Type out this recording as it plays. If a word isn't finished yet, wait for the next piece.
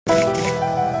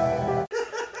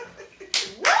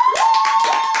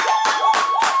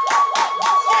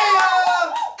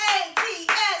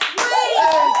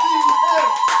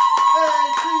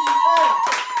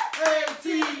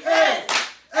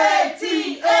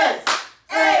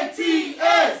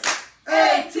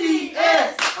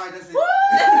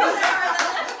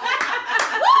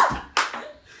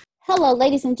Hello,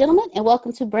 ladies and gentlemen, and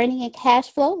welcome to Branding and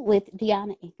Cash Flow with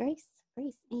Deanna and Grace.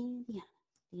 Grace and Deanna.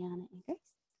 Deanna and Grace.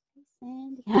 Grace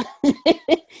and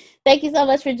Deanna. Thank you so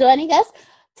much for joining us.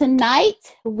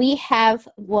 Tonight,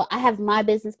 I have my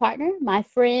business partner, my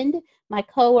friend, my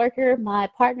coworker, my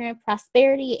partner in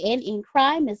prosperity and in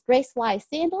crime, Ms. Grace Wise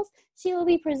Sandals. She will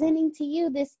be presenting to you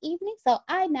this evening. So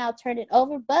I now turn it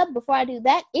over. But before I do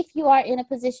that, if you are in a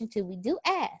position to, we do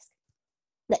ask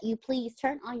that you please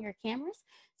turn on your cameras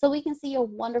so we can see your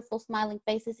wonderful smiling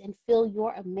faces and feel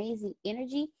your amazing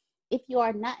energy. If you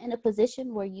are not in a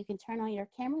position where you can turn on your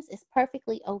cameras, it's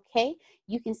perfectly okay.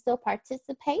 You can still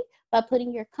participate by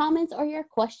putting your comments or your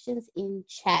questions in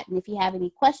chat. And if you have any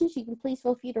questions, you can please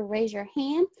feel free to raise your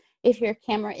hand. If your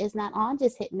camera is not on,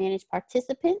 just hit Manage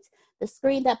Participants. The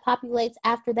screen that populates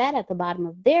after that at the bottom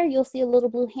of there, you'll see a little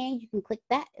blue hand. You can click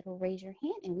that. It'll raise your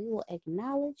hand and we will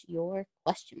acknowledge your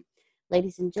question.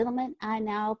 Ladies and gentlemen, I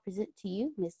now present to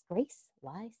you Miss Grace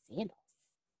Wise Sandals.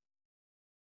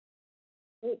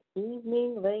 Good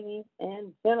evening, ladies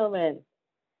and gentlemen.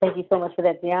 Thank you so much for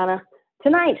that, Deanna.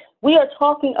 Tonight, we are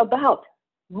talking about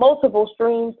multiple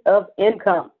streams of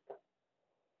income.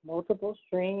 Multiple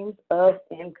streams of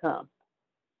income.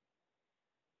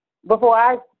 Before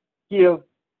I give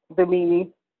the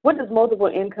meaning, what does multiple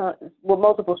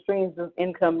streams of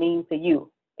income mean to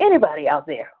you? Anybody out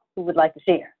there who would like to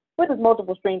share? What does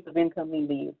multiple streams of income mean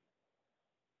to you?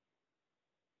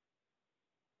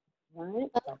 All right.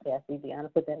 Okay, I see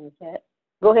Deanna put that in the chat.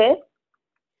 Go ahead.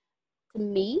 To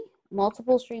me,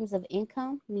 multiple streams of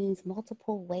income means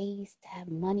multiple ways to have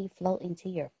money flow into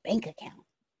your bank account.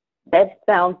 That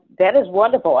is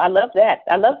wonderful. I love that.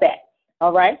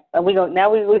 All right. And we're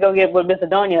gonna get what Miss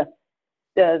Adonia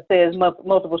says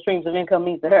multiple streams of income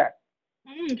means to her.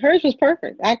 Hers was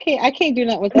perfect. I can't do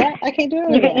nothing with that. I can't do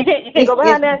anything. You can't go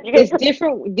behind that. It's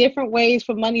different ways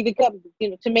for money to come,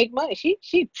 to make money.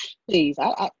 She please.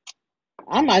 I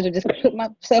might as well just put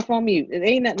myself on mute. There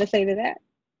ain't nothing to say to that.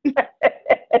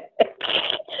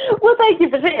 Well, thank you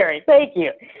for sharing. Thank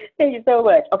you so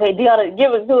much. Okay, Deanna,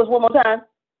 do us one more time.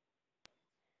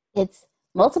 It's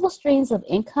multiple streams of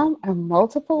income are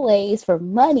multiple ways for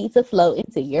money to flow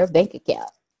into your bank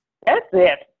account. That's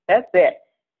it.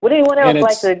 Would anyone else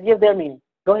like to give their meaning?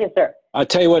 Go ahead, sir. I'll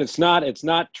tell you what, it's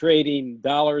not trading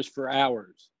dollars for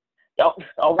hours. Oh,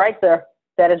 all right, sir.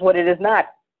 That is what it is not.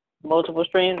 Multiple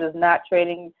streams is not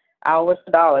trading hours for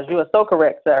dollars. You are so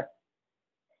correct, sir.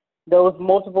 Those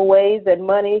multiple ways that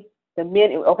money,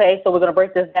 okay, so we're going to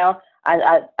break this down.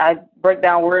 I break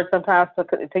down words sometimes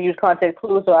to use context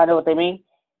clues so I know what they mean.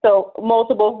 So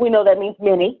multiple, we know that means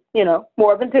many,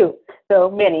 more than two.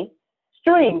 So many.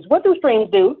 Streams, what do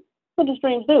streams do? What do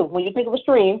streams do? When you think of a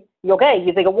stream, you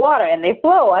think of water and they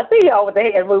flow. I see y'all with the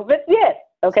hand movement. Yes.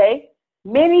 Okay.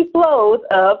 Many flows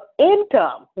of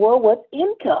income. Well, what's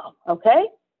income? Okay.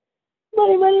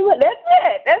 Money.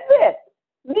 That's it.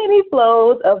 Many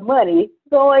flows of money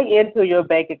going into your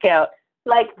bank account,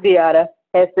 like Deanna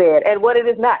has said. And what it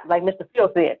is not, like Mr.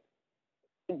 Phil said,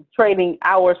 trading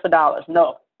hours for dollars.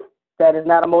 No, that is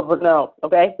not a multiple. No.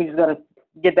 Okay. We're just going to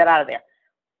get that out of there.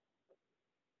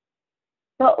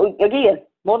 So again,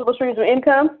 multiple streams of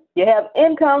income. You have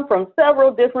income from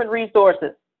several different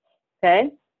resources.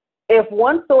 Okay. If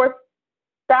one source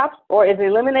stops or is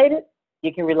eliminated,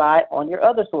 you can rely on your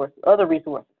other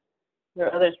resources,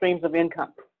 your other streams of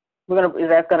income.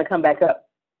 That's gonna come back up.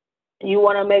 You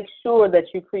want to make sure that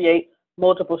you create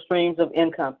multiple streams of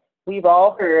income. We've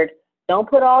all heard, don't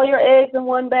put all your eggs in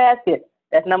one basket.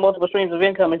 That's not multiple streams of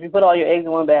income if you put all your eggs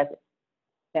in one basket.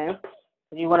 Okay.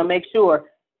 You want to make sure.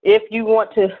 If you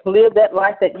want to live that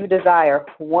life that you desire,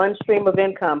 one stream of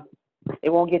income,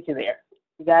 it won't get you there.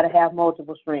 You got to have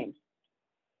multiple streams.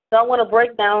 So I want to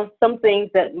break down some things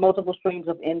that multiple streams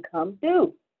of income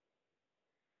do.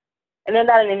 And they're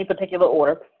not in any particular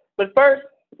order. But first,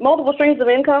 multiple streams of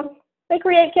income, they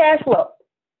create cash flow.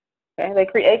 Okay, they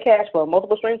create cash flow.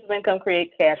 Multiple streams of income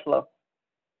create cash flow.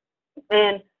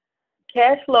 And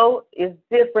cash flow is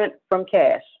different from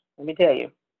cash. Let me tell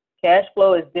you. Cash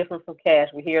flow is different from cash.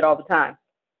 We hear it all the time.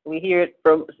 We hear it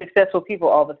from successful people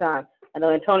all the time. I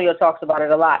know Antonio talks about it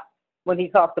a lot when he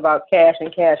talks about cash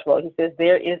and cash flow. He says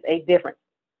there is a difference.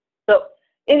 So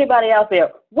anybody out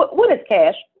there, what is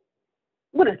cash?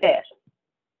 What is cash?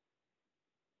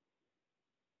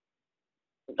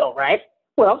 All right.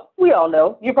 Well, we all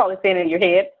know. You're probably saying it in your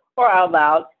head or out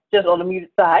loud, just on the muted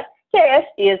side. Cash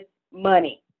is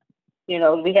money.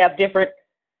 We have different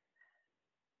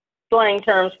slang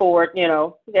terms for it,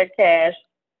 we got cash.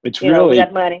 It's really, we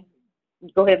got money.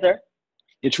 Go ahead, sir.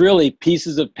 It's really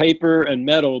pieces of paper and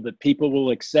metal that people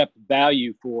will accept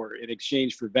value for in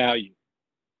exchange for value.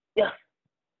 Yeah.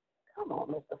 Come on,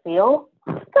 Mr. Phil.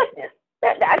 Goodness.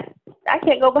 I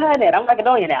can't go behind that. I'm like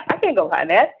Adonia now. I can't go behind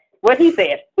that. What he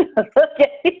said.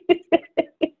 Okay.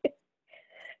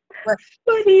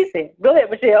 What he said. Go ahead,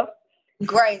 Michelle.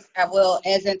 Grace,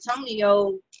 as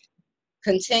Antonio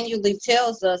continually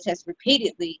tells us, has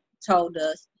repeatedly told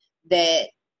us that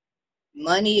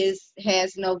money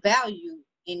has no value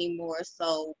anymore.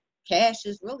 So cash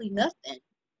is really nothing.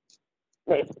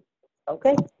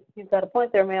 Okay. You've got a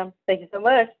point there, ma'am. Thank you so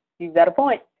much. You've got a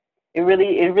point. It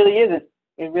really isn't.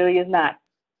 It really is not.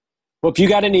 Well, if you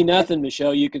got any nothing,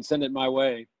 Michelle, you can send it my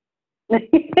way.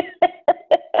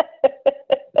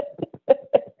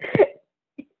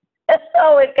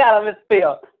 Oh, it got him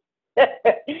Phil.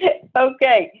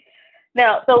 Okay.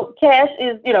 Now, so cash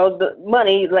is, the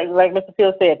money, like Mr.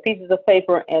 Phil said, pieces of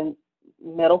paper and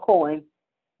metal coins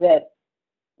that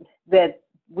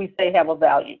we say have a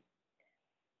value.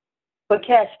 But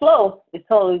cash flow is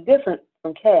totally different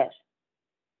from cash.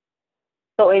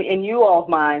 So in you all's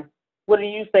mind, what do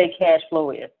you say cash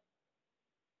flow is?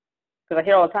 Because I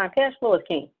hear all the time, cash flow is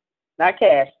king. Not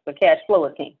cash, but cash flow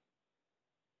is king.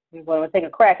 We want to take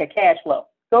a crack at cash flow.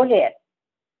 Go ahead.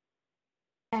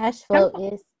 Cash flow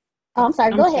is. Oh, I'm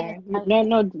sorry. Go ahead.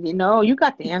 No, you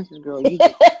got the answers, girl. Okay,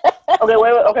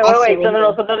 wait.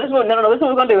 No. So this is what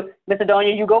we're gonna do, Mr.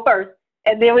 Donia. You go first,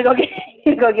 and then we're gonna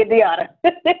get Deanna.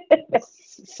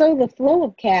 So the flow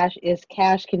of cash is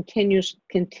cash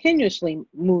continuously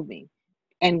moving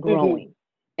and growing.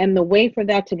 Mm-hmm. And the way for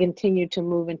that to continue to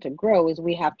move and to grow is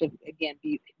we have to, again,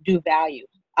 do value.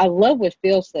 I love what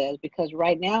Phil says, because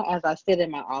right now, as I sit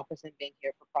in my office and been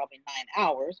here for probably 9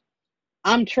 hours,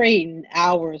 I'm trading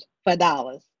hours for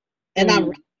dollars. And I'm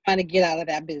really trying to get out of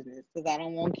that business because I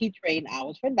don't want to keep trading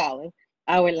hours for dollars.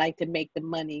 I would like to make the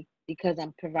money because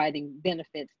I'm providing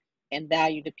benefits and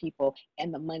value to people,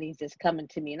 and the money's just coming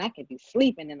to me, and I could be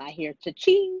sleeping and I hear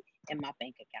cha-ching in my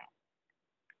bank account.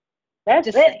 That's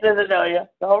just it, Mrs. Adonia.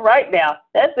 All right now.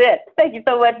 That's it. Thank you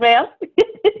so much, ma'am.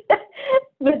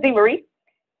 Ms. DeMarie.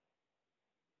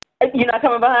 You're not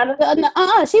coming behind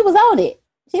us? She was on it.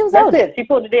 That's it. She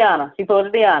pulled the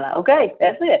Deanna. Okay,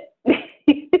 that's it.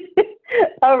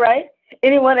 All right.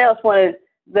 Anyone else want to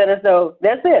let us know?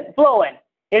 That's it. Flowing.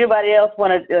 Anybody else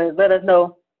want to let us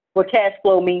know what cash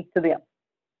flow means to them?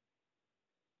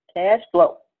 Cash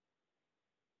flow.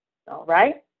 All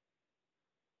right.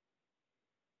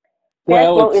 Cash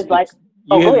flow is like.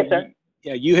 Go ahead, sir.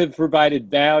 Yeah, you have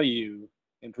provided value,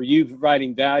 and for you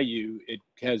providing value, it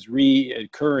has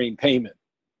recurring payment,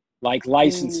 like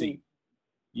licensing.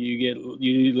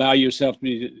 You allow yourself to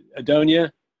be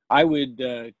Adonia. I would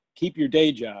keep your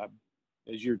day job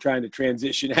as you're trying to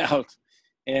transition out,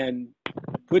 and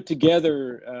put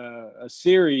together a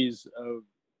series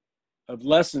of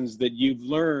lessons that you've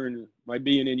learned by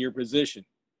being in your position,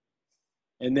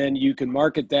 and then you can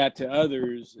market that to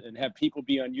others and have people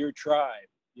be on your tribe.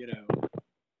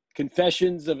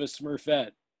 Confessions of a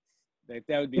Smurfette.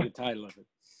 That would be the title of it.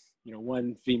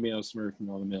 One female Smurf and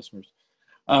all the male Smurfs.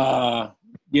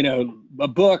 A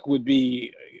book would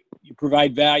be, you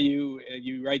provide value, and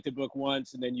you write the book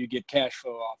once, and then you get cash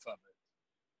flow off of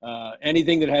it.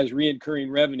 Anything that has recurring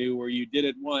revenue where you did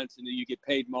it once and then you get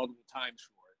paid multiple times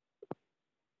for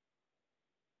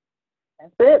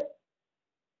it.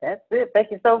 That's it.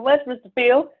 Thank you so much, Mr.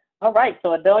 Phil. All right,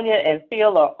 so Adonia and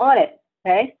Phil are on it.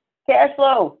 Okay, cash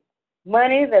flow,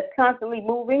 money that's constantly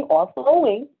moving or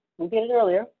flowing. We did it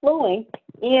earlier, flowing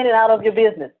in and out of your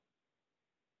business.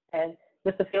 And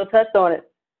Mr. Phil touched on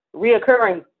it.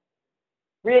 Reoccurring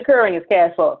is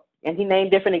cash flow, and he named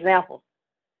different examples.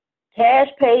 Cash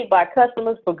paid by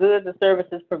customers for goods and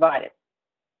services provided.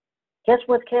 Guess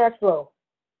what's cash flow?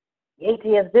 The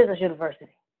ATS Business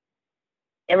University.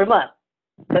 Every month,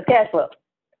 that's cash flow.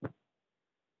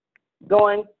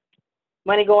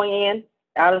 Money going in,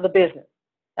 out of the business,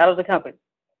 out of the company.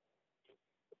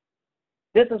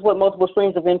 This is what multiple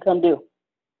streams of income do.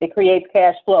 It creates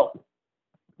cash flow.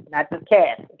 Not just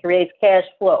cash, it creates cash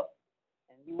flow.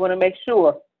 And you want to make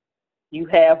sure you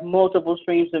have multiple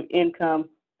streams of income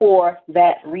for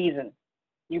that reason.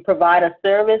 You provide a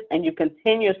service and you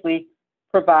continuously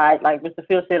provide, like Mr.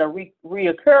 Phil said, a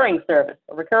recurring service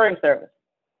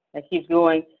that keeps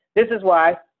going. This is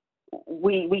why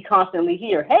we constantly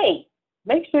hear, hey,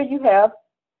 make sure you have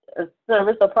a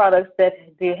service or products that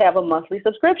they have a monthly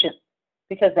subscription,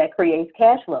 because that creates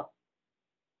cash flow.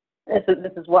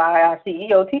 This is why our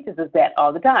CEO teaches us that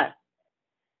all the time.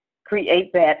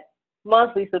 Create that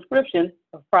monthly subscription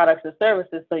of products and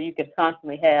services so you can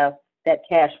constantly have that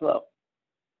cash flow.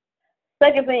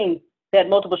 Second thing that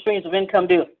multiple streams of income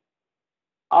do.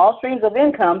 All streams of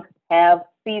income have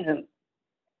seasons.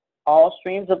 All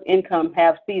streams of income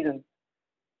have seasons.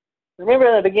 Remember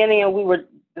in the beginning we were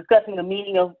discussing the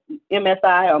meaning of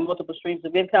MSI, or multiple streams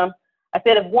of income? I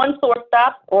said if one source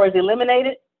stops or is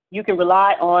eliminated, you can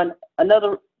rely on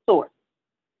another source.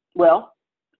 Well,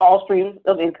 all streams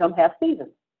of income have seasons.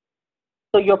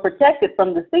 So you're protected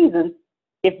from the seasons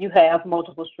if you have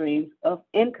multiple streams of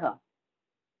income.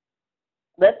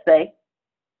 Let's say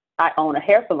I own a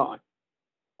hair salon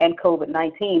and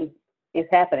COVID-19 is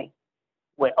happening.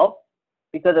 Well,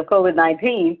 because of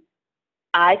COVID-19,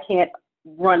 I can't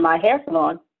run my hair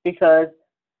salon because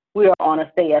we are on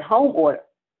a stay-at-home order.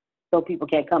 So people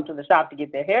can't come to the shop to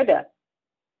get their hair done.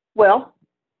 Well,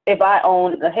 if I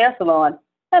own a hair salon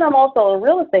and I'm also a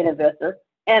real estate investor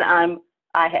and I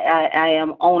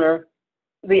am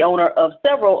the owner of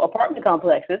several apartment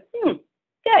complexes,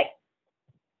 okay,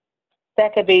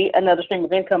 that could be another stream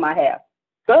of income I have.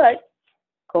 But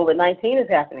COVID-19 is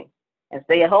happening and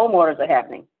stay-at-home orders are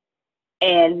happening,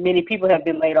 and many people have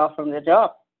been laid off from their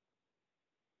jobs.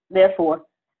 Therefore,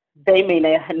 they may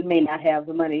not have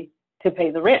the money to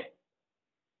pay the rent.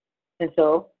 And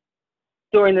so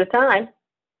during this time,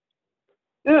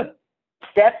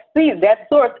 that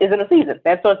source is in a season.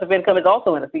 That source of income is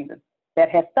also in a season that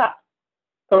has stopped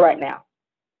for right now.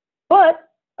 But,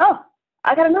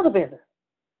 I got another business.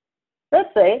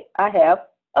 Let's say I have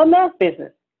a math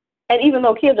business. And even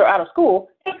though kids are out of school,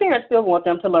 their parents still want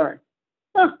them to learn.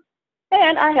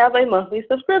 And I have a monthly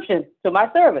subscription to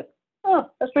my service. A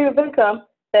stream of income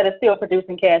that is still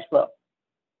producing cash flow.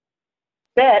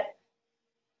 That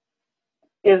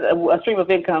is a stream of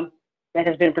income that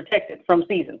has been protected from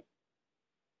seasons.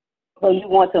 So you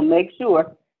want to make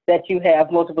sure that you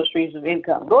have multiple streams of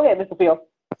income. Go ahead, Mr. Field.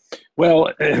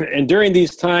 Well, and during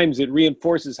these times, it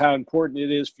reinforces how important it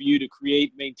is for you to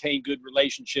create, maintain good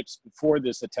relationships before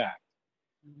this attack.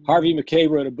 Harvey Mackay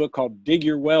wrote a book called Dig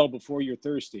Your Well Before You're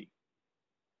Thirsty.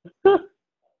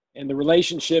 And the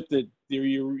relationship that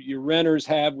your renters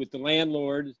have with the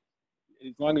landlord,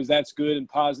 as long as that's good and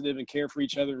positive and care for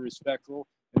each other and respectful,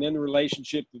 and then the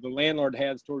relationship that the landlord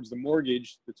has towards the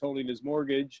mortgage, that's holding his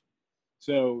mortgage.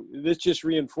 So this just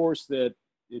reinforced that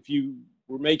if you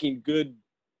were making good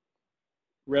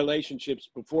relationships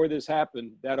before this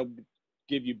happened, that'll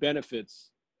give you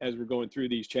benefits as we're going through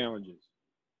these challenges.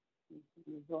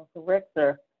 You're correct,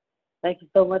 sir. Thank you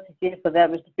so much again for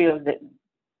that, Mr. Fields.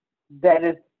 That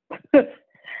is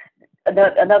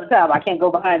another time. I can't go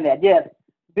behind that. Yes,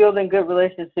 building good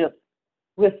relationships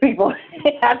with people.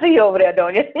 I see you over there,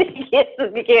 don't you? You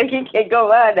can't go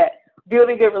behind that.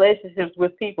 Building good relationships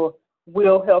with people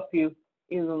will help you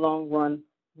in the long run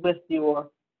with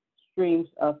your streams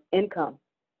of income.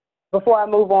 Before I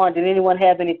move on, did anyone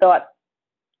have any thoughts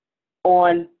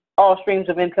on all streams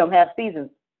of income have seasons,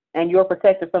 and you're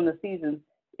protected from the seasons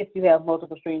if you have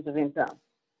multiple streams of income?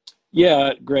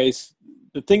 Yeah, Grace.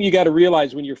 The thing you got to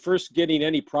realize when you're first getting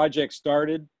any project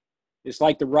started, it's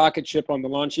like the rocket ship on the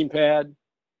launching pad.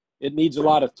 It needs a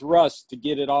lot of thrust to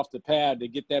get it off the pad, to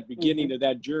get that beginning of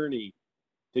that journey,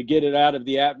 to get it out of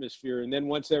the atmosphere. And then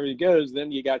once everything goes,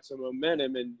 then you got some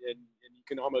momentum and you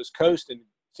can almost coast in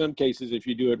some cases if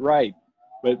you do it right.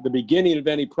 But at the beginning of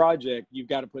any project, you've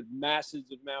got to put massive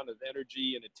amount of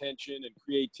energy and attention and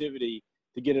creativity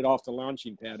to get it off the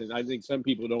launching pad. And I think some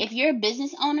people don't. If you're a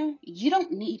business owner, you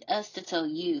don't need us to tell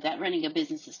you that running a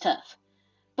business is tough.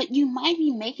 But you might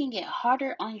be making it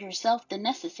harder on yourself than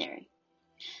necessary.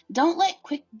 Don't let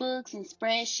QuickBooks and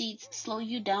spreadsheets slow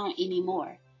you down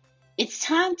anymore. It's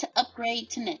time to upgrade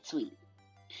to NetSuite.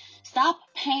 Stop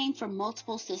paying for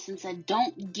multiple systems that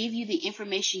don't give you the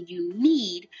information you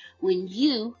need when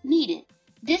you need it.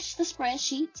 Ditch the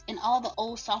spreadsheets and all the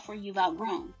old software you've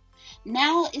outgrown.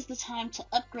 Now is the time to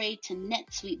upgrade to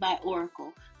NetSuite by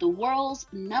Oracle, the world's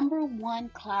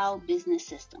 #1 cloud business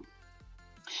system.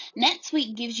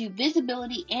 NetSuite gives you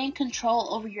visibility and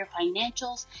control over your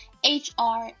financials,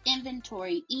 HR,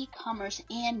 inventory, e-commerce,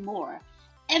 and more.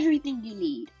 Everything you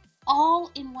need,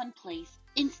 all in one place,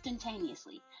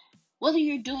 instantaneously. Whether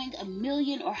you're doing $1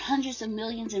 million or hundreds of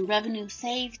millions in revenue,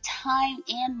 save time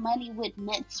and money with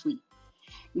NetSuite.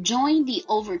 Join the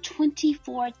over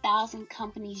 24,000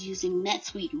 companies using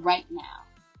NetSuite right now.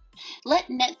 Let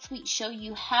NetSuite show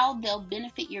you how they'll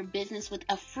benefit your business with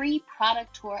a free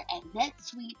product tour at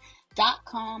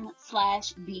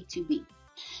netsuite.com/B2B.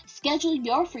 Schedule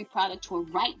your free product tour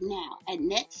right now at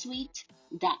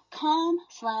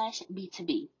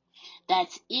netsuite.com/B2B.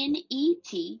 That's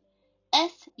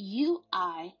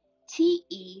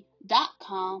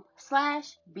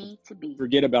netsuite.com/B2B.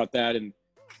 Forget about that, and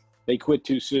they quit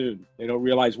too soon. They don't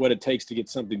realize what it takes to get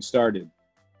something started.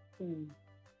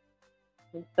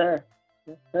 Yes, sir.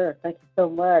 Yes, sir. Thank you so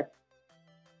much.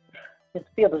 Mr.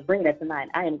 Field is bringing that tonight.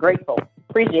 I am grateful.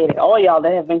 Appreciate it. All y'all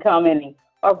that have been commenting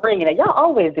or bringing it. Y'all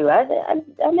always do. I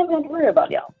never have to worry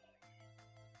about y'all.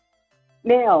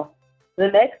 Now, the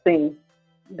next thing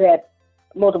that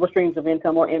multiple streams of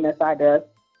income or MSI does,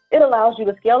 it allows you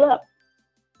to scale up.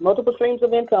 Multiple streams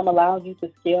of income allows you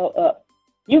to scale up.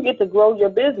 You get to grow your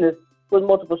business with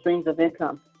multiple streams of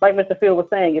income. Like Mr. Field was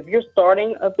saying, if you're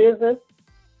starting a business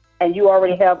and you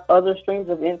already have other streams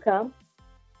of income,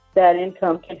 that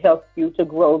income can help you to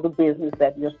grow the business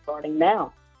that you're starting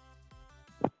now.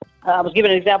 I was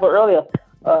giving an example earlier.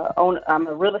 I'm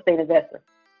a real estate investor,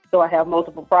 so I have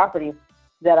multiple properties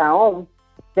that I own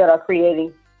that are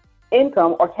creating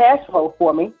income or cash flow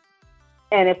for me.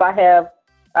 And if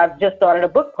I've just started a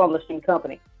book publishing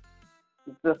company.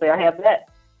 Let's say I have that.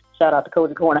 Shout out to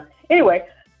Cozy Corner. Anyway,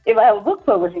 if I have a book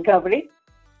publishing company,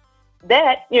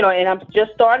 that, and I'm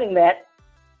just starting that,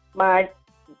 my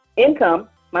income,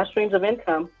 my streams of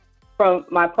income from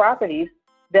my properties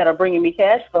that are bringing me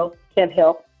cash flow can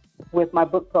help with my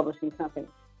book publishing company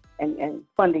and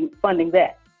funding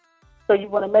that. So you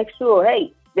want to make sure,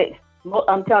 hey,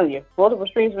 I'm telling you, multiple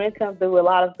streams of income do a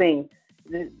lot of things.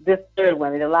 This third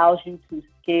one, it allows you to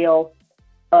scale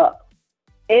up.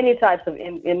 Any types of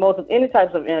income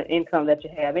that you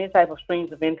have, any type of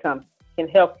streams of income can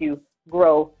help you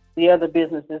grow the other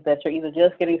businesses that you're either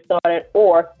just getting started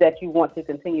or that you want to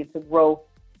continue to grow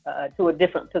to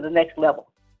the next level.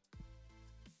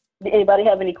 Anybody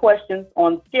have any questions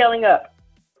on scaling up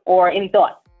or any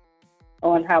thoughts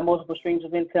on how multiple streams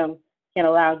of income can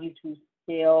allow you to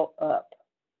scale up?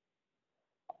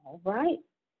 All right.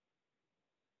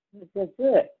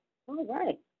 Good. All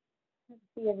right. Let's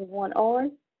see everyone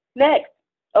on. Next,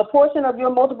 a portion of your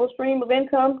multiple stream of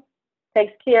income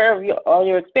takes care of all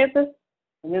your expenses,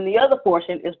 and then the other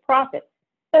portion is profit.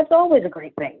 That's always a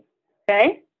great thing,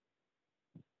 okay?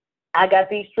 I got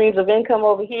these streams of income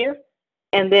over here,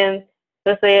 and then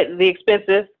let's say the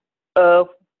expenses of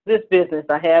this business.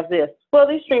 I have this. Well,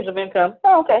 these streams of income,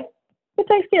 okay, it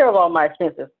takes care of all my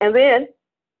expenses. And then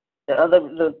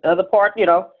the other part,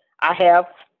 I have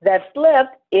that's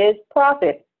left is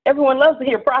profit. Everyone loves to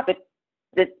hear profit.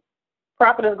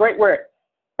 Profit is a great word.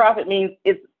 Profit means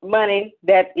it's money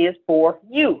that is for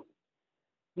you.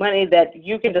 Money that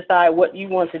you can decide what you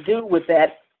want to do with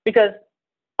that because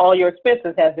all your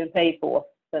expenses have been paid for.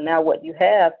 So now what you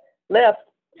have left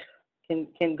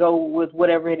can go with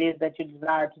whatever it is that you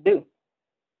desire to do.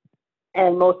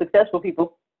 And most successful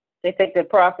people, they take their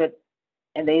profit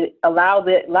and they allow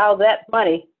that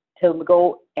money to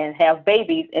go and have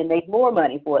babies and make more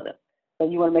money for them. So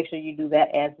you want to make sure you do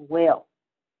that as well.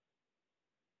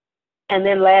 And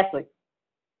then lastly,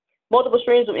 multiple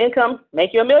streams of income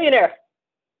make you a millionaire.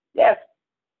 Yes,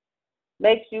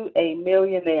 makes you a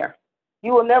millionaire.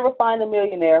 You will never find a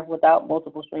millionaire without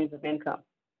multiple streams of income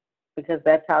because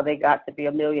that's how they got to be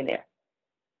a millionaire.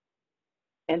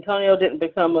 Antonio didn't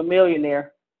become a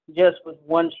millionaire just with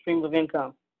one stream of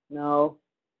income. No.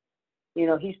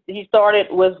 He started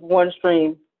with one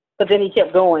stream, but then he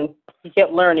kept going. He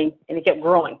kept learning, and he kept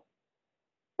growing.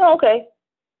 So, okay.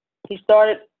 He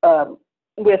started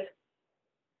with,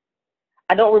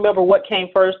 I don't remember what came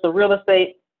first, the real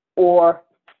estate or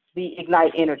the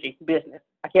Ignite Energy business.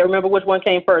 I can't remember which one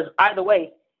came first. Either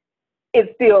way, he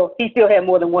still had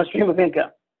more than one stream of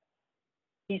income.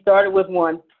 He started with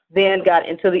one, then got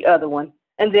into the other one,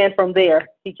 and then from there,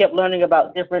 he kept learning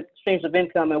about different streams of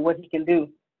income and what he can do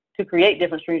to create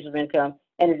different streams of income,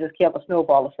 and it just kept a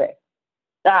snowball effect.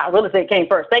 Real estate came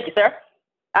first. Thank you, sir.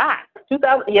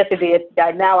 2000. Yes, it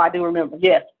did. Now I do remember.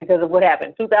 Yes, because of what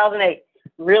happened. 2008,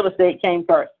 real estate came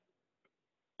first,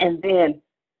 and then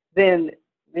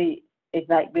the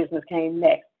Ignite business came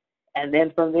next, and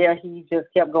then from there he just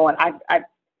kept going.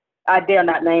 I dare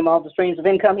not name all the streams of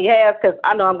income he has because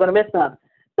I know I'm going to miss some.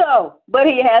 So, but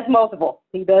he has multiple.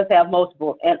 He does have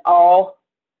multiple, and all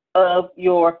of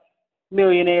your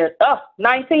millionaires.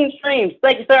 19 streams.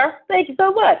 Thank you, sir. Thank you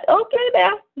so much. Okay,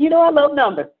 now I love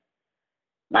numbers.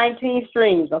 19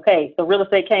 streams. Okay, so real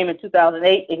estate came in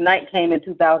 2008. Ignite came in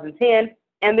 2010,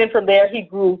 and then from there he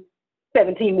grew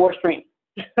 17 more streams.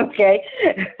 Okay,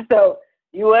 so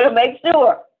you want to make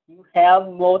sure you have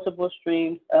multiple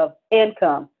streams of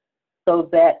income so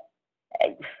that,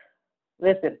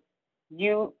 listen,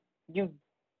 you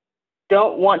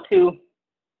don't want to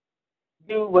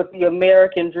do what the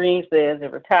American dream says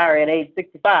and retire at age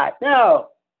 65. No,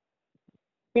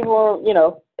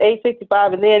 people, age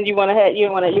 65, and then you want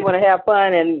to have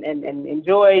fun and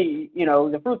enjoy,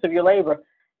 the fruits of your labor.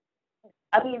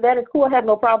 I mean, that is cool. I have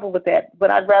no problem with that,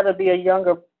 but I'd rather be a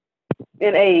younger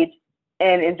in age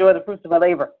and enjoy the fruits of my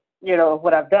labor, of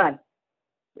what I've done.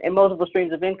 And multiple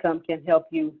streams of income can help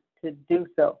you to do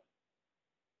so.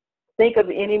 Think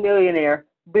of any millionaire,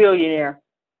 billionaire,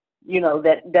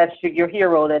 that's your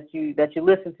hero that you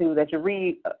listen to, that you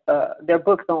read their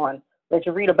books on, that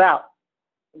you read about.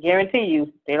 Guarantee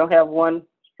you, they don't have one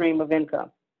stream of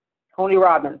income. Tony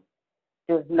Robbins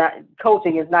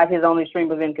coaching is not his only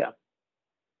stream of income.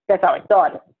 That's how it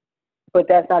started, but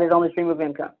that's not his only stream of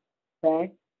income.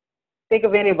 Okay, think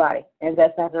of anybody, and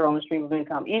that's not their only stream of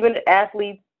income. Even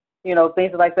athletes,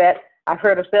 things like that. I've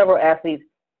heard of several athletes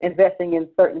investing in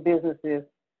certain businesses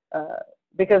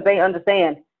because they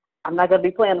understand I'm not going to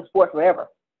be playing the sport forever,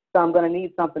 so I'm going to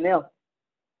need something else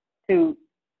to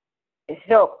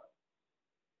help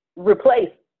replace,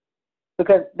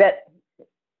 because that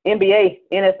NBA,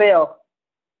 NFL,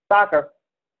 soccer,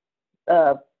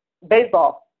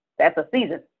 baseball, that's a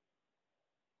season.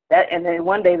 And then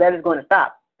one day that is going to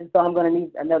stop. And so I'm going to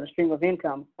need another stream of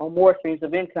income or more streams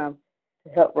of income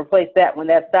to help replace that when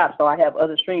that stops, so I have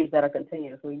other streams that are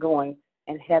continuously going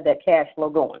and have that cash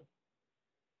flow going.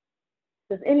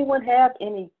 Does anyone have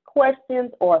any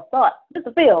questions or thoughts?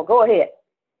 Mr. Phil, go ahead.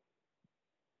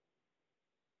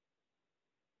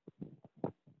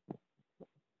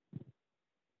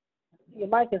 Your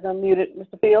mic is unmuted,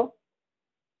 Mr. Phil.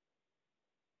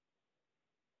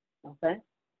 Okay.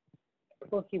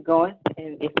 We'll keep going,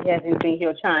 and if he has anything,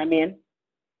 he'll chime in.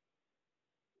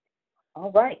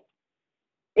 All right.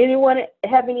 Anyone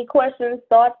have any questions,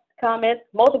 thoughts, comments?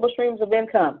 Multiple streams of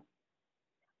income.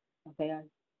 Okay.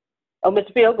 Oh,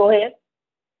 Mr. Phil, go ahead.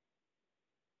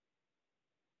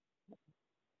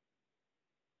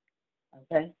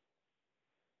 Okay.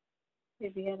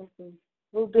 If you have some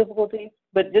little difficulties,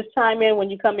 but just chime in when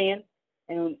you come in,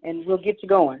 and we'll get you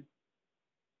going.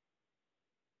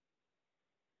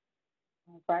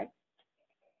 All right.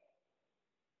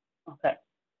 Okay.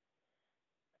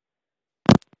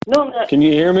 No, Can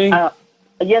you hear me?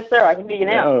 Yes, sir. I can hear you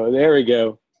now. Oh, there we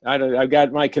go. I've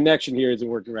got my connection here isn't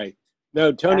working right.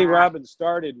 No, Tony Robbins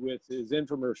started with his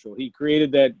infomercial. He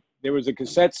created that. There was a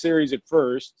cassette series at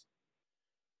first,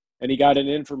 and he got an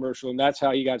infomercial, and that's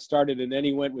how he got started. And then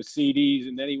he went with CDs,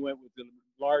 and then he went with the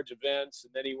large events,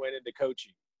 and then he went into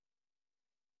coaching.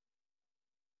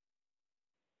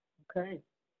 Okay.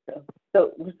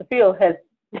 So Mr. Phil has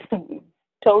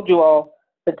told you all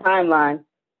the timeline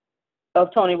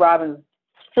of Tony Robbins'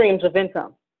 streams of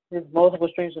income, his multiple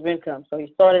streams of income. So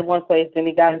he started one place, then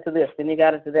he got into this, then he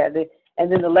got into that.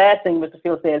 And then the last thing Mr.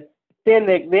 Phil said,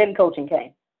 then coaching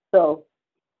came. So,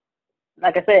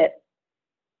 like I said,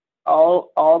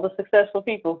 all the successful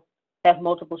people have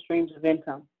multiple streams of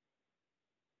income.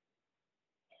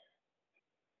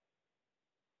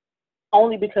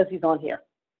 Only because he's on here.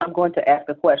 I'm going to ask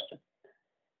a question.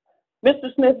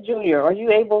 Mr. Smith Jr., are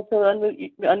you able to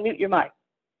unmute your mic?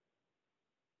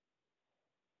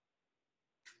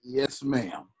 Yes,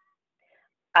 ma'am.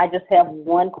 I just have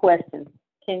one question.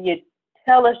 Can you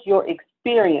tell us your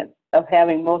experience of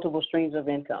having multiple streams of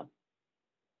income?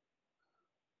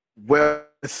 Well,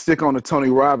 let's stick on the Tony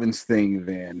Robbins thing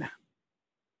then.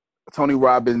 Tony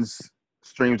Robbins'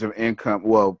 streams of income,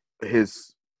 well,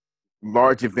 his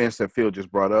large events that Phil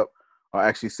just brought up are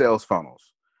actually sales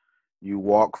funnels. You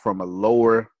walk from a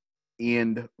lower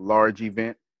end large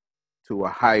event to a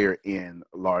higher end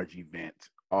large event,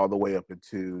 all the way up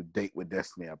into Date with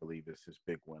Destiny, I believe is his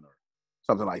big one, or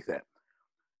something like that.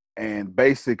 And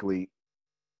basically,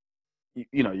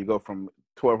 you go from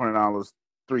 $1,200,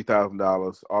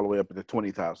 $3,000, all the way up to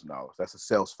 $20,000. That's a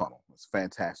sales funnel. It's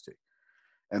fantastic.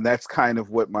 And that's kind of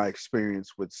what my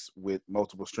experience with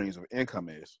multiple streams of income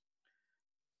is.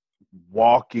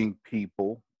 Walking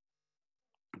people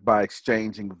by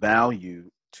exchanging value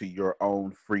to your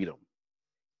own freedom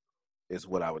is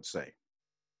what I would say.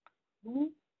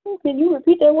 Can you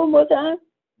repeat that one more time?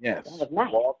 Yes. That was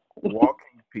nice.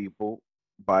 Walking people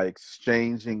by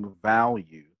exchanging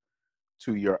value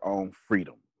to your own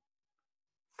freedom.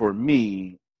 For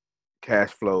me, cash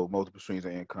flow, multiple streams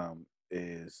of income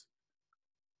is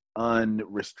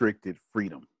unrestricted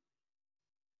freedom.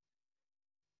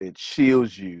 It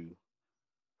shields you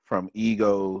from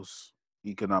egos,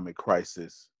 economic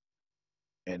crisis,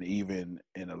 and even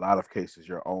in a lot of cases,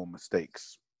 your own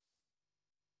mistakes.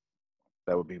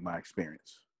 That would be my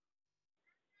experience.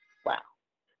 Wow.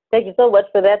 Thank you so much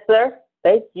for that, sir.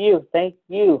 Thank you. Thank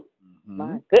you. Mm-hmm.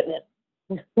 My goodness.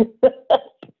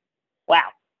 Wow.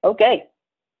 Okay.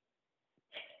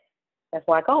 That's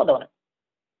why I called on him.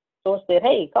 Source said,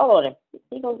 hey, call on him.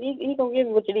 He gonna give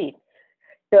you what you need.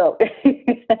 So,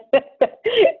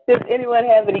 does anyone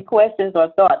have any questions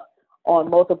or thoughts on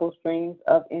multiple streams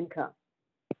of income?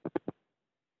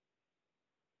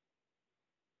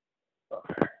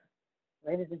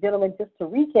 Ladies and gentlemen, just to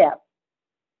recap,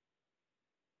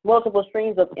 multiple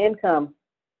streams of income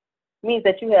means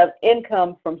that you have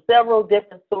income from several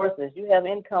different sources. You have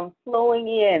income flowing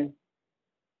in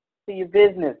to your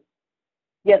business.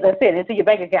 Yes, that's it, into your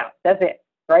bank account. That's it,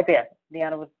 right there.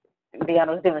 Deanna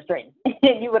was demonstrating.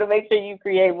 You want to make sure you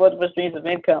create multiple streams of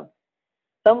income.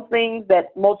 Some things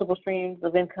that multiple streams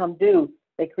of income do,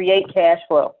 they create cash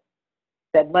flow,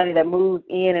 that money that moves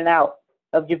in and out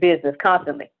of your business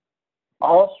constantly.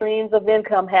 All streams of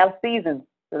income have seasons.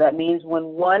 So that means when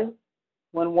one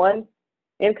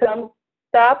income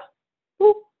stops,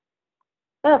 whoop,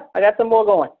 I got some more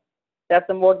going. Got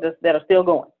some more that are still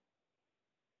going.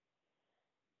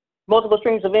 Multiple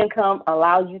streams of income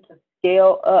allow you to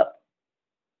scale up.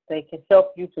 They can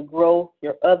help you to grow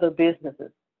your other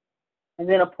businesses. And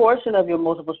then a portion of your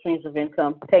multiple streams of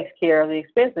income takes care of the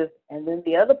expenses, and then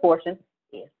the other portion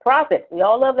is profit. We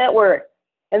all love that word.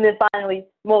 And then finally,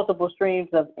 multiple streams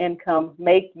of income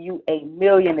make you a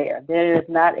millionaire. There is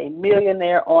not a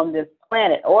millionaire on this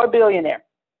planet or a billionaire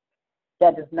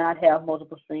that does not have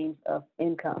multiple streams of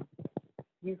income.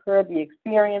 You've heard the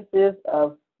experiences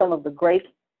of some of the greats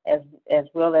as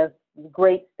well as the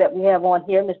greats that we have on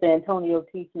here, Mr. Antonio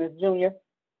T. Smith Jr.,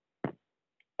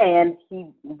 and he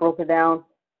broke it down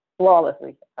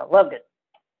flawlessly. I loved it.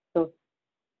 So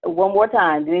one more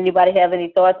time, did anybody have any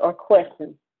thoughts or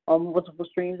questions on multiple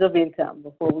streams of income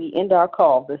before we end our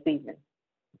call this evening?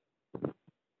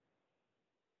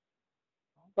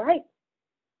 All right.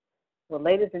 Well,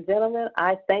 ladies and gentlemen,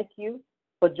 I thank you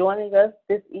for joining us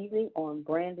this evening on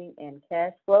Branding and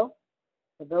Cash Flow.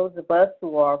 For those of us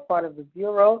who are part of the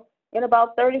Bureau, in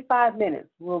about 35 minutes,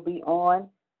 we'll be on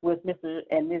with Mr.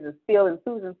 and Mrs. Phil and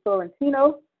Susan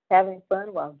Sorrentino, having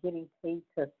fun while getting paid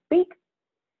to speak.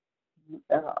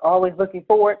 Always looking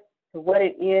forward to what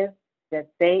it is that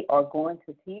they are going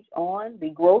to teach on the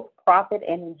growth, profit,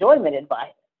 and enjoyment advice.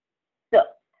 So,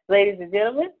 ladies and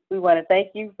gentlemen, we want to thank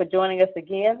you for joining us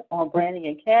again on Branding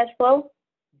and Cash Flow.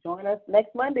 Join us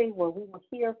next Monday where we will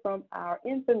hear from our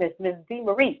infamous Ms. D.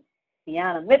 Marie,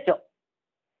 Deanna Mitchell.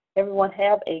 Everyone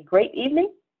have a great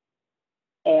evening,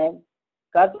 and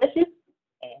God bless you,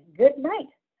 and good night.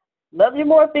 Love you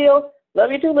more, Phil.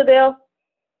 Love you too, Liddell.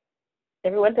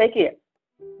 Everyone take care.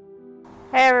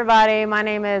 Hey everybody, my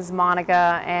name is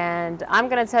Monica, and I'm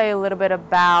going to tell you a little bit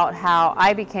about how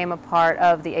I became a part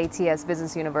of the ATS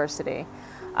Business University.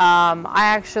 I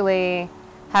actually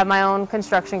have my own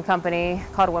construction company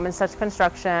called Women's Touch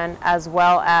Construction, as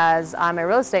well as I'm a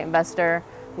real estate investor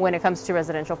when it comes to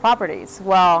residential properties.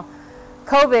 Well,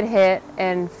 COVID hit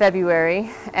in February,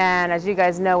 and as you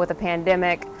guys know, with the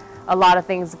pandemic, a lot of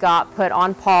things got put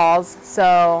on pause,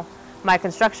 so my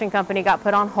construction company got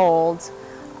put on hold.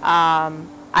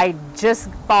 I just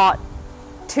bought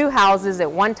 2 houses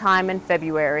at one time in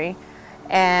February,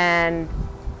 and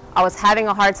I was having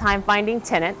a hard time finding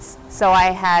tenants, so I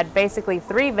had basically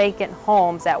 3 vacant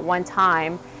homes at one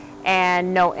time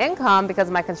and no income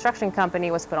because my construction company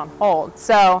was put on hold.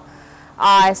 So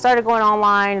I started going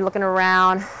online, looking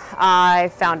around.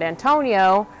 I found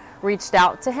Antonio, reached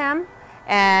out to him,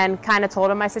 and kind of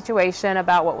told him my situation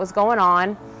about what was going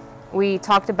on. We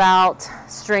talked about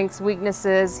strengths,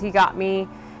 weaknesses. He got me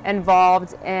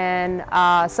involved in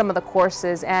some of the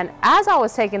courses. And as I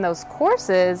was taking those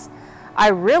courses, I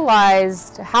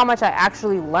realized how much I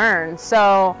actually learned.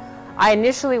 So I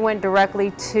initially went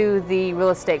directly to the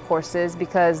real estate courses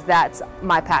because that's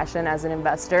my passion as an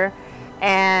investor.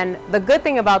 And the good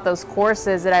thing about those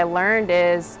courses that I learned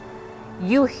is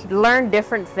you learn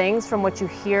different things from what you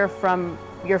hear from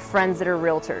your friends that are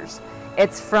realtors.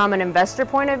 It's from an investor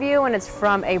point of view and it's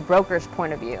from a broker's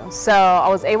point of view. So I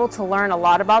was able to learn a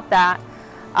lot about that.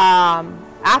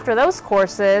 After those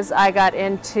courses, I got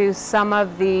into some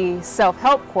of the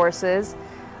self-help courses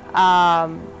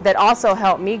that also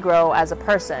helped me grow as a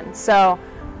person. So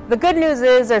the good news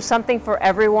is there's something for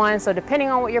everyone. So depending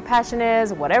on what your passion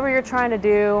is, whatever you're trying to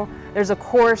do, there's a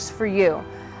course for you.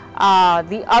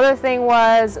 The other thing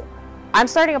was I'm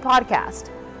starting a podcast.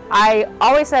 I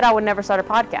always said I would never start a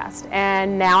podcast,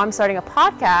 and now I'm starting a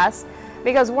podcast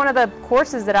because one of the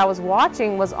courses that I was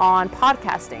watching was on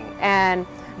podcasting, and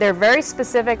they're very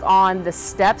specific on the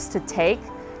steps to take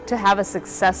to have a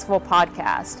successful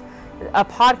podcast. A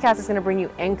podcast is going to bring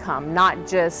you income, not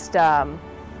just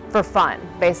for fun,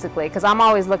 basically, because I'm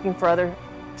always looking for other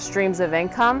streams of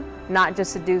income, not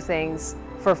just to do things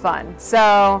for fun.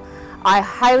 So I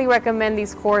highly recommend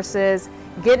these courses.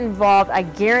 Get involved. I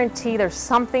guarantee there's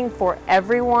something for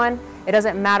everyone. It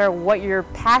doesn't matter what your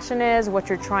passion is, what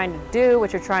you're trying to do,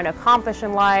 what you're trying to accomplish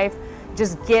in life.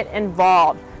 Just get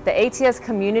involved. The ATS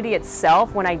community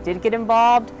itself, when I did get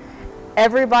involved,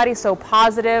 everybody's so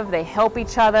positive. They help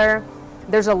each other.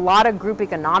 There's a lot of group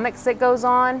economics that goes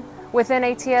on within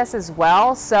ATS as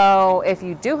well. So if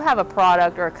you do have a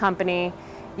product or a company,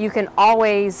 you can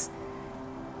always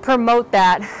promote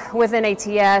that within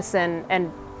ATS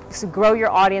and grow your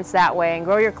audience that way and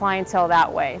grow your clientele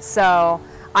that way. So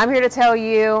I'm here to tell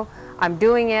you, I'm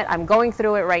doing it. I'm going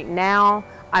through it right now.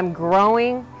 I'm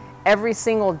growing every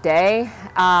single day.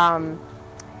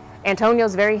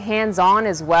 Antonio's very hands-on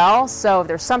as well. So if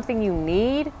there's something you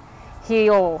need,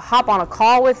 he'll hop on a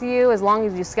call with you as long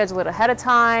as you schedule it ahead of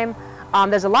time.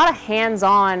 There's a lot of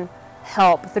hands-on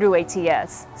help through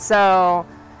ATS. So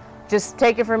just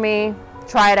take it from me,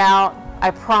 try it out.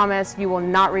 I promise you will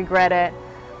not regret it.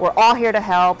 We're all here to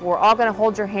help. We're all gonna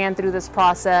hold your hand through this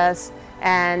process,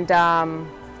 and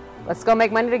let's go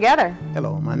make money together.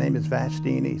 Hello, my name is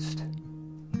Vastine East.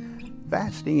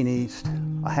 Vastine East,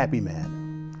 a happy man.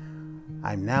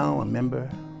 I'm now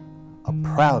a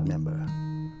proud member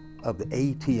of the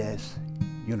ATS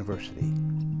University.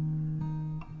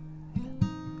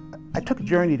 I took a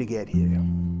journey to get here,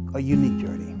 a unique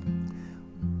journey.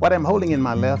 What I'm holding in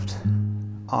my left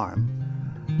arm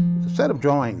is a set of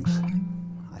drawings.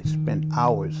 I spent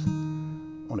hours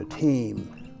on a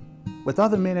team with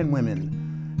other men and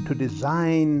women to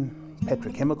design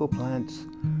petrochemical plants,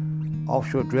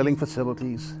 offshore drilling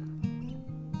facilities,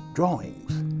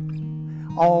 drawings,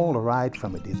 all arrived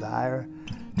from a desire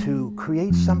to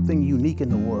create something unique in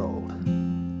the world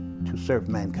to serve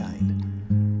mankind.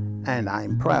 And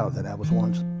I'm proud that I was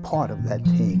once part of that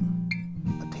team,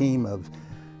 a team of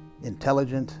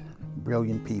intelligent,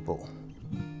 brilliant people.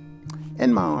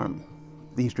 In my arm,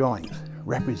 these drawings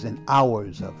represent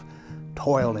hours of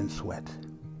toil and sweat.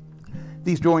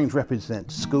 These drawings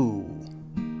represent school,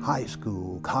 high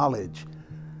school, college.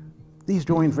 These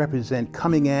drawings represent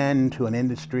coming into an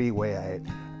industry where I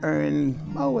earn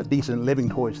a decent living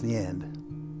towards the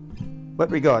end. But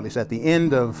regardless, at the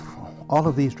end of all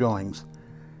of these drawings,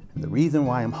 the reason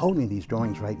why I'm holding these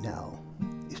drawings right now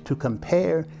is to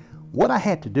compare what I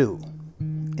had to do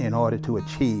in order to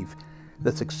achieve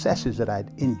the successes that I'd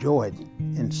enjoyed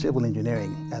in civil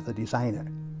engineering as a designer.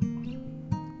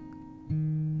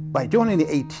 By joining the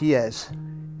ATS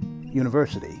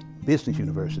University, Business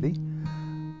University,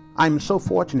 I'm so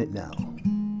fortunate now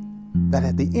that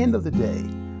at the end of the day,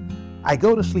 I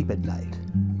go to sleep at night,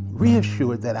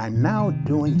 reassured that I'm now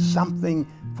doing something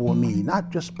for me, not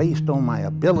just based on my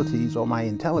abilities or my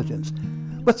intelligence,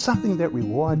 but something that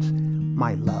rewards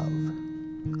my love,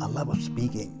 a love of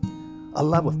speaking, a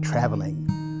love of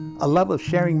traveling, a love of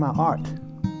sharing my art.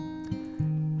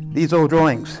 These old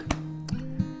drawings,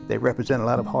 they represent a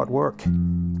lot of hard work.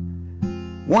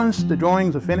 Once the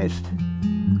drawings are finished,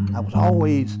 I was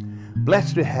always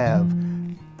blessed to have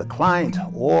the client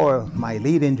or my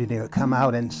lead engineer come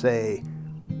out and say,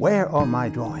 "Where are my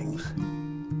drawings?"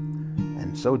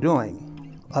 And so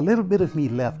doing, a little bit of me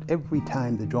left every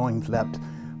time the drawings left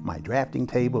my drafting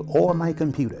table or my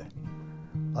computer.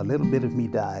 A little bit of me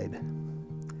died.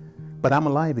 But I'm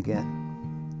alive again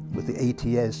with the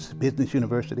ATS Business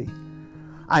University.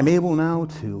 I'm able now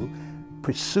to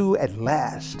pursue at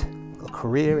last a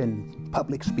career in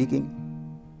public speaking,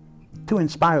 to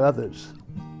inspire others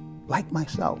like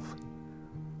myself.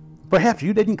 Perhaps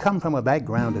you didn't come from a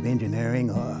background of engineering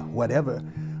or whatever,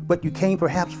 but you came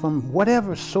perhaps from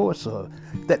whatever source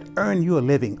that earned you a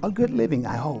living, a good living,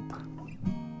 I hope.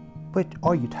 But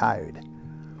are you tired?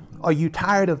 Are you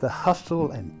tired of the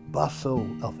hustle and bustle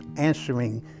of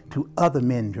answering to other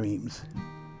men's dreams?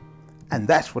 And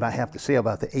that's what I have to say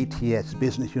about the ATS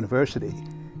Business University.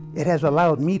 It has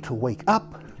allowed me to wake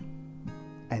up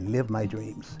and live my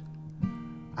dreams.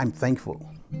 I'm thankful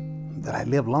that I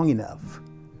lived long enough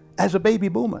as a baby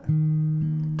boomer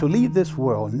to leave this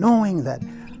world knowing that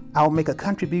I'll make a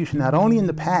contribution not only in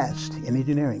the past in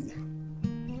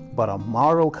engineering, but a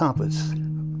moral compass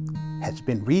has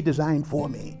been redesigned for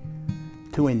me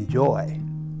to enjoy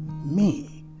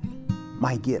me,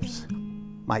 my gifts,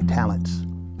 my talents.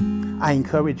 I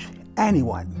encourage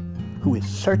anyone who is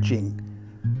searching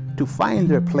to find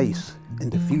their place in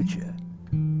the future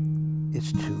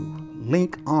is to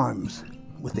link arms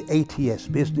with the ATS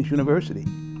Business University.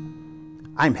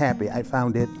 I'm happy I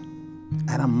found it,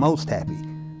 and I'm most happy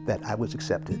that I was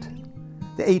accepted.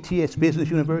 The ATS Business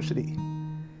University,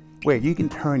 where you can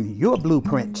turn your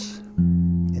blueprints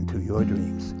into your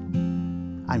dreams.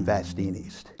 I'm Vastine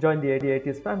East. Join the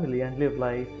ATS family and live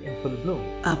life in full bloom.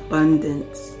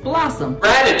 Abundance. Blossom.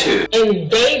 Gratitude.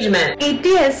 Engagement.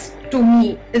 ATS to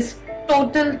me is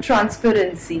total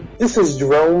transparency. This is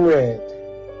Jerome Red.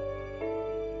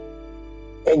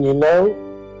 And you know,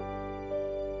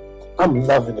 I'm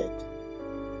loving it.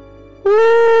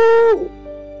 Woo!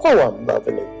 Oh, I'm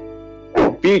loving it.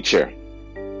 future,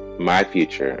 my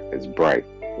future is bright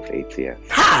with ATS.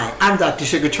 Hi, I'm Dr.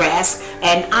 Sugar Trask,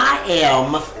 and I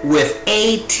am with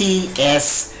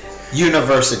ATS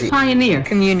University. Pioneer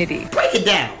community. Break it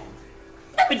down.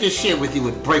 Let me just share with you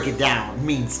what break it down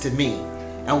means to me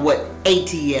and what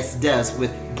ATS does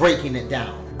with breaking it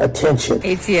down. Attention.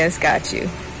 ATS got you.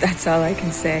 That's all I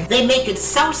can say. They make it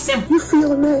so simple. You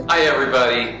feeling that? Hi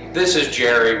everybody, this is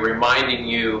Jerry reminding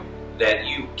you that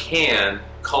you can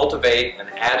cultivate an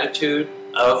attitude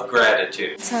of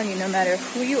gratitude. I'm telling you, no matter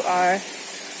who you are,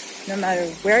 no matter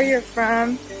where you're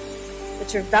from,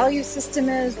 what your value system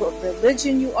is, what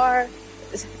religion you are,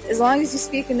 as long as you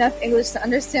speak enough English to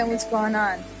understand what's going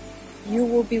on, you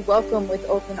will be welcomed with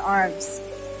open arms.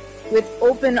 With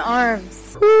open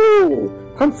arms. Ooh,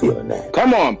 I'm feeling that.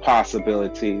 Come on,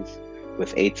 possibilities.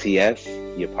 With ATS,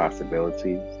 your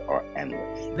possibilities are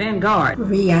endless. Vanguard.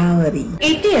 Reality.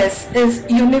 ATS is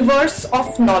universe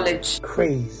of knowledge.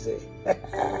 Crazy.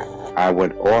 I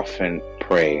would often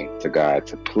pray to God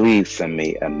to please send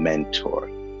me a mentor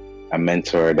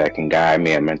that can guide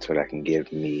me, a mentor that can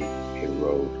give me a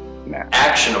road map.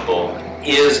 Actionable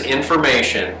is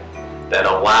information that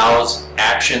allows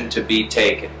action to be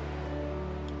taken.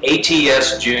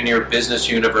 ATS Junior Business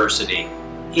University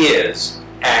is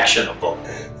actionable.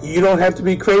 You don't have to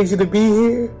be crazy to be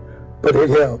here, but it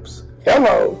helps.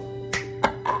 Hello.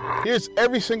 Here's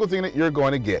every single thing that you're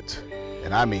going to get,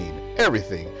 and I mean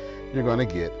everything you're going to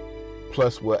get,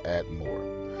 plus we'll add more.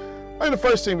 I mean, the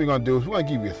first thing we're going to do is we're going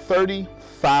to give you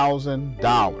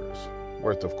 $30,000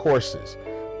 worth of courses,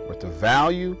 worth of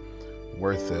value,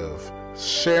 worth of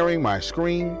sharing my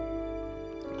screen,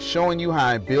 showing you how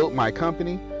I built my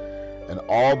company, and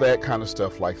all that kind of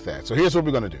stuff like that. So here's what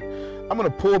we're going to do. I'm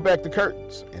going to pull back the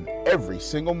curtains, and every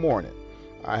single morning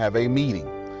I have a meeting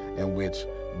in which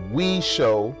we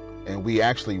show and we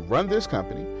actually run this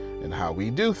company and how we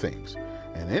do things.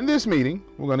 And in this meeting,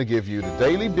 we're going to give you the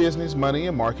daily business, money,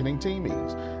 and marketing team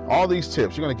meetings. All these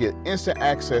tips, you're going to get instant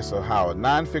access of how a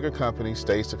 9-figure company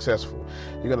stays successful.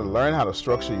 You're going to learn how to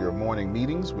structure your morning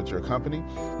meetings with your company.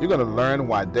 You're going to learn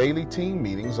why daily team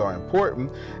meetings are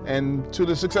important and to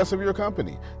the success of your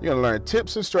company. You're going to learn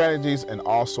tips and strategies and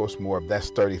all sorts more.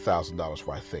 That's $30,000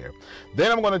 right there.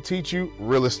 Then I'm going to teach you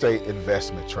real estate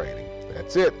investment trading.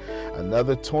 That's it.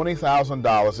 Another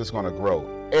 $20,000 is going to grow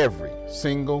every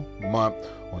single month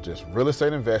on just real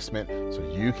estate investment so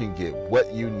you can get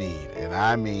what you need. And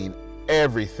I mean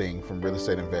everything from real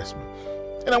estate investment.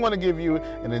 And I want to give you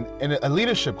a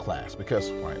leadership class because,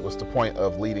 right, what's the point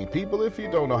of leading people if you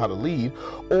don't know how to lead?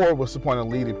 Or what's the point of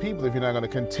leading people if you're not going to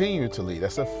continue to lead?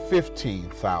 That's a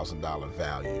 $15,000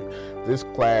 value. This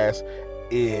class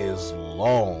is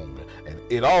long and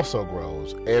it also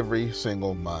grows every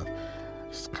single month.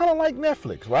 It's kind of like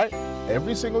Netflix, right?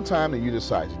 Every single time that you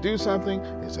decide to do something,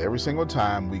 it's every single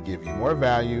time we give you more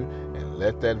value and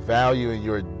let that value in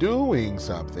your doing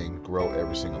something grow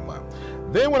every single month.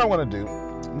 Then what I want to do,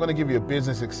 I'm going to give you a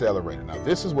business accelerator. Now,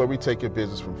 this is where we take your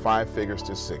business from 5 figures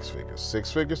to 6 figures,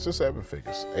 6 figures to 7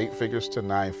 figures, 8 figures to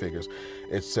 9 figures,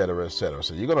 et cetera, et cetera.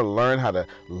 So you're going to learn how to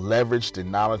leverage the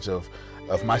knowledge of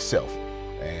myself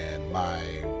and my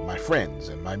friends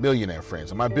and my millionaire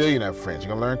friends and my billionaire friends.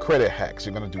 You're going to learn credit hacks.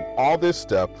 You're going to do all this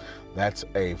stuff. That's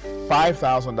a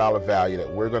 $5,000 value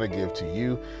that we're going to give to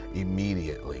you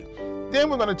immediately. Then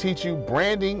we're going to teach you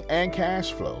branding and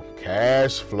cash flow.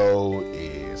 Cash flow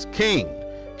is king.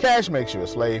 Cash makes you a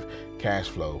slave. Cash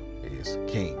flow is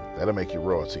king. That'll make you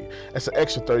royalty. That's an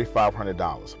extra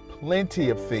 $3,500. Plenty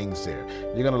of things there.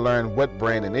 You're going to learn what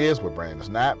branding is, what branding is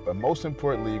not, but most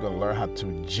importantly, you're going to learn how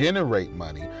to generate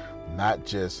money, not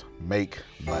just make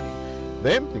money.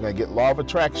 Then you're going to get law of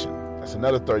attraction. That's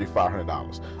another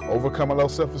 $3,500. Overcome a low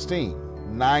self-esteem,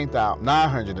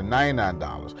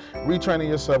 $999. Retraining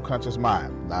your subconscious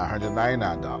mind,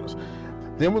 $999.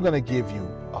 Then we're going to give you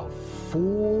a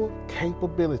full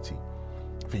capability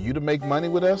for you to make money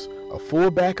with us, a full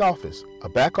back office, a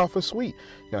back office suite.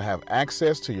 You're going to have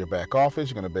access to your back office.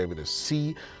 You're going to be able to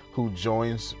see who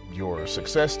joins your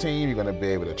success team. You're going to be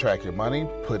able to track your money,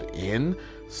 put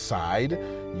inside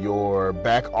your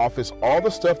back office all the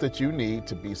stuff that you need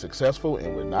to be successful,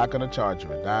 and we're not going to charge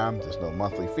you a dime. There's no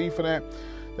monthly fee for that.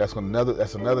 That's another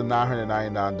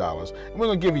 $999. And we're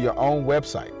going to give you your own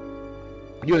website.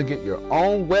 You're going to get your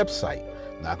own website.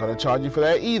 Not going to charge you for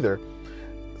that either.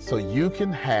 So you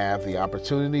can have the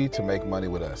opportunity to make money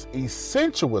with us.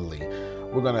 Essentially,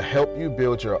 we're going to help you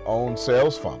build your own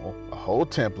sales funnel, a whole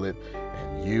template,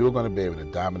 and you're going to be able to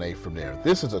dominate from there.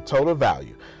 This is a total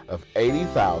value of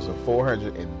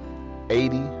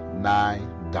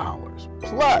 $80,489.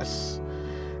 Plus,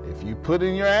 if you put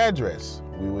in your address,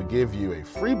 we will give you a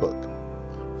free book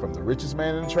from the richest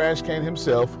man in the trash can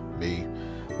himself, me,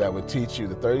 that would teach you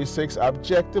the 36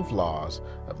 objective laws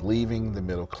of leaving the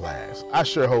middle class. I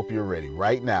sure hope you're ready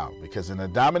right now, because in the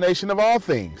domination of all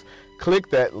things, click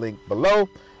that link below,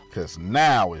 because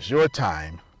now is your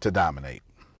time to dominate.